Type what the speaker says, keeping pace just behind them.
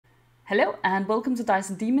Hello and welcome to Dice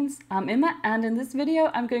and Demons. I'm Emma, and in this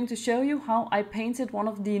video I'm going to show you how I painted one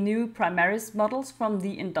of the new Primaris models from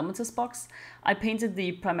the Indomitus box. I painted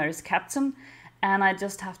the Primaris Captain, and I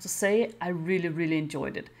just have to say I really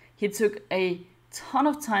enjoyed it. He took a ton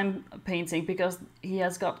of time painting because he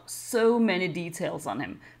has got so many details on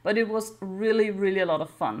him, but it was really a lot of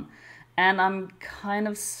fun. And I'm kind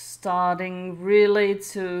of starting really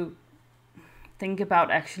to think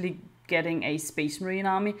about actually getting a Space Marine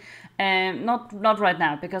army, and not right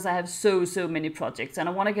now because I have so many projects and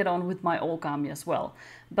I want to get on with my Orc army as well.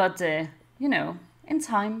 But you know, in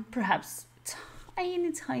time, perhaps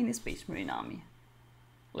tiny Space Marine army.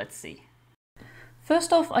 Let's see.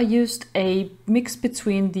 First off, I used a mix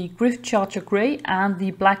between the Griff Charger Grey and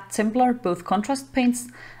the Black Templar, both contrast paints,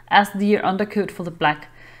 as the undercoat for the black.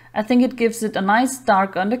 I think it gives it a nice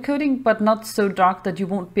dark undercoating, but not so dark that you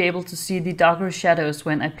won't be able to see the darker shadows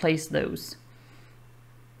when I place those.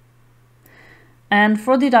 And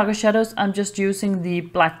for the darker shadows, I'm just using the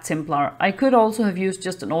Black Templar. I could also have used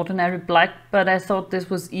just an ordinary black, but I thought this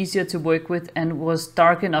was easier to work with and was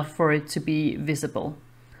dark enough for it to be visible.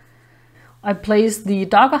 I placed the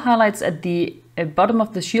darker highlights at the bottom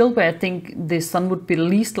of the shield where I think the sun would be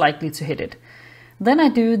least likely to hit it. Then I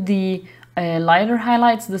do the lighter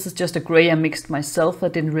highlights. This is just a grey I mixed myself. I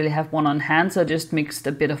didn't really have one on hand, so I just mixed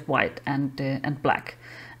a bit of white and black.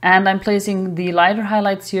 And I'm placing the lighter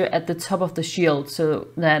highlights here at the top of the shield, so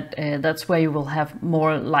that that's where you will have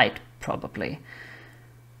more light probably.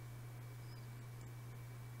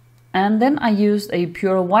 And then I used a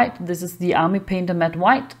pure white. This is the Army Painter Matte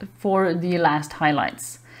White for the last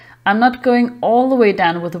highlights. I'm not going all the way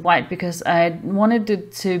down with the white because I wanted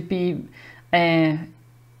it to be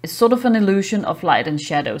it's sort of an illusion of light and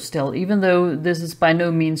shadow still, even though this is by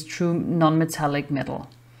no means true non-metallic metal.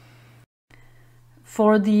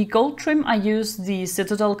 For the gold trim, I use the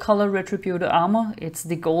Citadel color Retributor armor. It's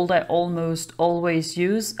the gold I almost always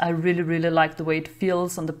use. I really like the way it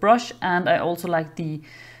feels on the brush, and I also like the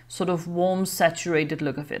sort of warm saturated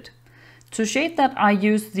look of it. To shade that, I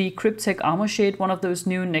use the Cryptek Armor Shade, one of those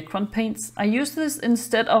new Necron paints. I use this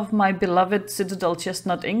instead of my beloved Citadel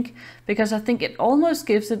Chestnut ink because I think it almost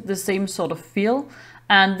gives it the same sort of feel,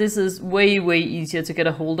 and this is way easier to get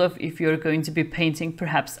a hold of if you're going to be painting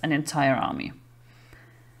perhaps an entire army.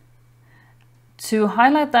 To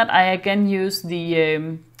highlight that, I again use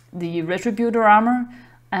the Retributor armor,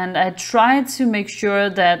 and I try to make sure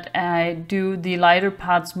that I do the lighter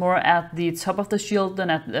parts more at the top of the shield than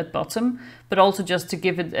at the bottom, but also just to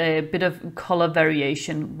give it a bit of color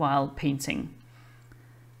variation while painting.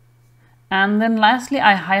 And then lastly,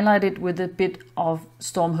 I highlight it with a bit of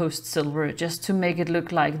Stormhost Silver, just to make it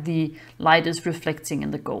look like the light is reflecting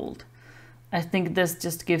in the gold. I think this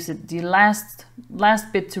just gives it the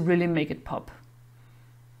last bit to really make it pop.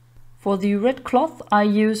 For the red cloth, I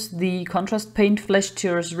use the contrast paint Flesh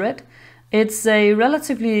Tearers Red. It's a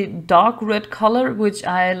relatively dark red color, which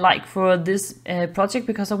I like for this project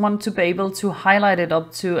because I want to be able to highlight it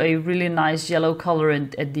up to a really nice yellow color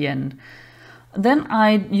at the end. Then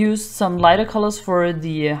I use some lighter colors for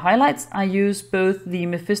the highlights. I use both the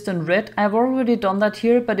Mephiston Red. I've already done that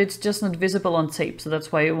here, but it's just not visible on tape, so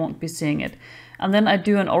that's why you won't be seeing it. And then I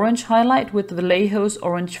do an orange highlight with Vallejo's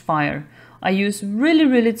Orange Fire. I use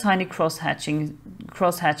really tiny cross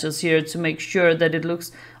hatches here to make sure that it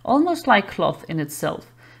looks almost like cloth in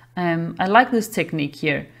itself. I like this technique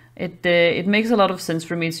here. It makes a lot of sense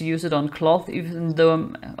for me to use it on cloth, even though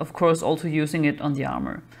I'm of course also using it on the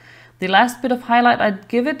armor. The last bit of highlight I'd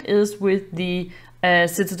give it is with the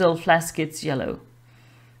Citadel Flaskets Yellow.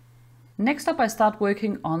 Next up, I start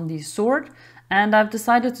working on the sword, and I've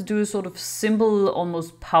decided to do a sort of simple,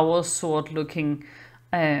 almost power sword looking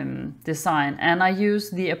design, and I use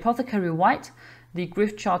the Apothecary White, the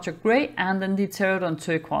Griff Charger Grey, and then the Pterodon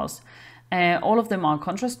Turquoise. All of them are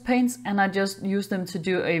contrast paints, and I just use them to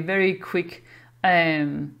do a very quick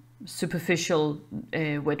superficial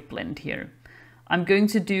wet blend here. I'm going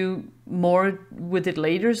to do more with it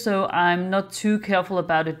later, so I'm not too careful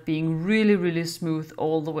about it being really smooth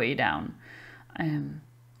all the way down.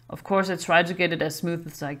 Of course, I try to get it as smooth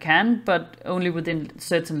as I can, but only within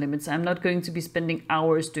certain limits. I'm not going to be spending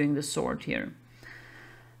hours doing the sword here.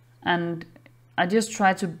 And I just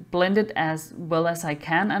try to blend it as well as I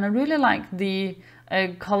can. And I really like the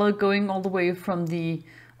color going all the way from the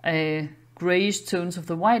grayish tones of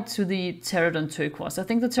the white to the Pterodon Turquoise. I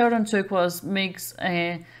think the Pterodon Turquoise makes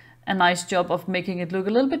a nice job of making it look a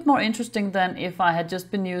little bit more interesting than if I had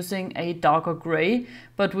just been using a darker gray,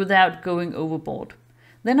 but without going overboard.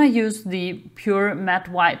 Then I use the pure matte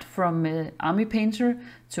white from Army Painter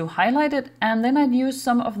to highlight it, and then I use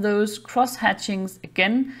some of those cross hatchings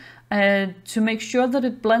again to make sure that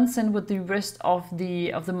it blends in with the rest of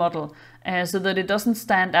the model, so that it doesn't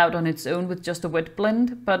stand out on its own with just a wet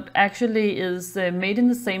blend, but actually is made in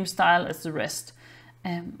the same style as the rest.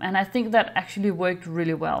 And I think that actually worked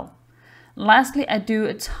really well. Lastly, I do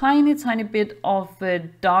a tiny bit of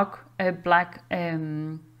dark black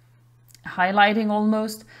highlighting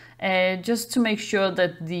almost, just to make sure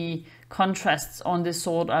that the contrasts on this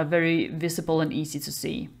sword are very visible and easy to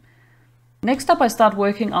see. Next up, I start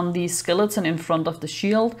working on the skeleton in front of the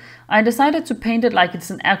shield. I decided to paint it like it's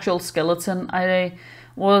an actual skeleton. I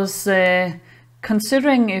was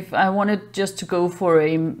considering if I wanted just to go for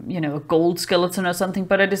a gold skeleton or something,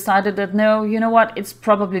 but I decided that no, you know what, it's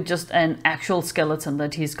probably just an actual skeleton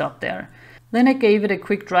that he's got there. Then I gave it a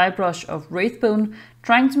quick dry brush of Wraithbone,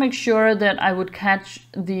 trying to make sure that I would catch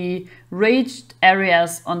the raged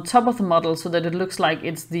areas on top of the model so that it looks like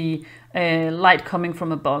it's the light coming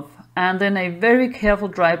from above. And then a very careful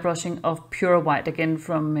dry brushing of pure white, again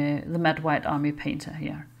from the Matte White Army Painter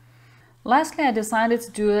here. Lastly, I decided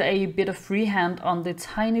to do a bit of freehand on the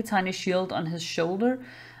tiny shield on his shoulder.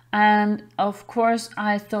 And of course,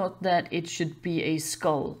 I thought that it should be a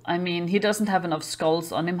skull. I mean, he doesn't have enough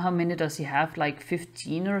skulls on him. How many does he have? Like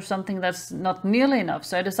 15 or something? That's not nearly enough.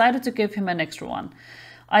 So I decided to give him an extra one.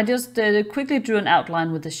 I just quickly drew an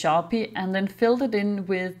outline with the Sharpie and then filled it in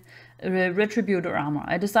with Retributor armor.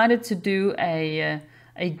 I decided to do a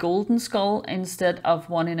golden skull instead of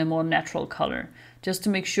one in a more natural color, just to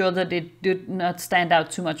make sure that it did not stand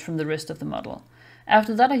out too much from the rest of the model.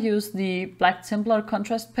 After that, I used the black Templar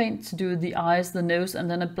contrast paint to do the eyes, the nose, and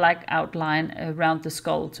then a black outline around the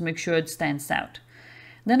skull to make sure it stands out.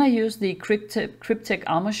 Then I used the Cryptic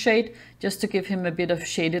armor shade just to give him a bit of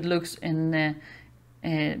shaded looks in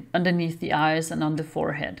underneath the eyes and on the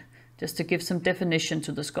forehead, just to give some definition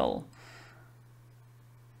to the skull.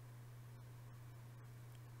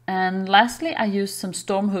 And lastly, I used some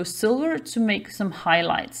Stormhost silver to make some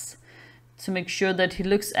highlights, to make sure that he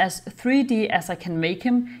looks as 3D as I can make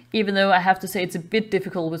him, even though I have to say it's a bit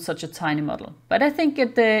difficult with such a tiny model. But I think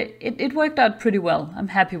it worked out pretty well. I'm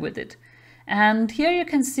happy with it. And here you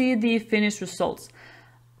can see the finished results.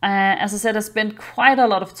 As I said, I spent quite a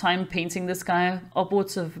lot of time painting this guy,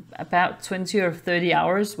 upwards of about 20 or 30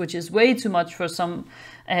 hours, which is way too much for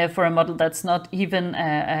a model that's not even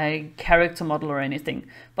a character model or anything.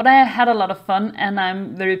 But I had a lot of fun and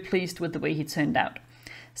I'm very pleased with the way he turned out.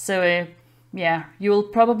 So yeah, you'll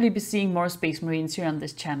probably be seeing more Space Marines here on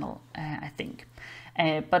this channel, I think.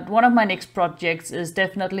 But one of my next projects is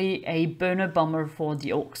definitely a burner bomber for the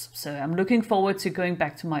orcs. So I'm looking forward to going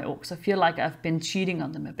back to my orcs. I feel like I've been cheating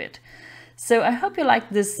on them a bit. So I hope you like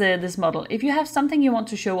this model. If you have something you want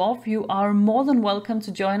to show off, you are more than welcome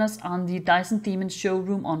to join us on the Dice and Demons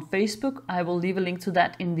showroom on Facebook. I will leave a link to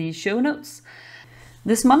that in the show notes.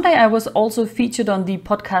 This Monday I was also featured on the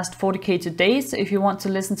podcast 40K Today, so if you want to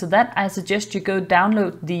listen to that, I suggest you go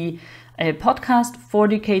download the podcast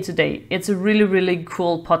 40K Today. It's a really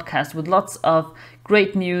cool podcast with lots of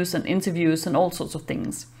great news and interviews and all sorts of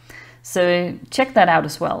things. So check that out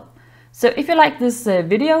as well. So if you like this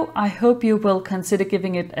video, I hope you will consider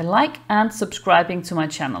giving it a like and subscribing to my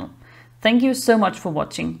channel. Thank you so much for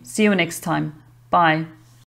watching. See you next time. Bye.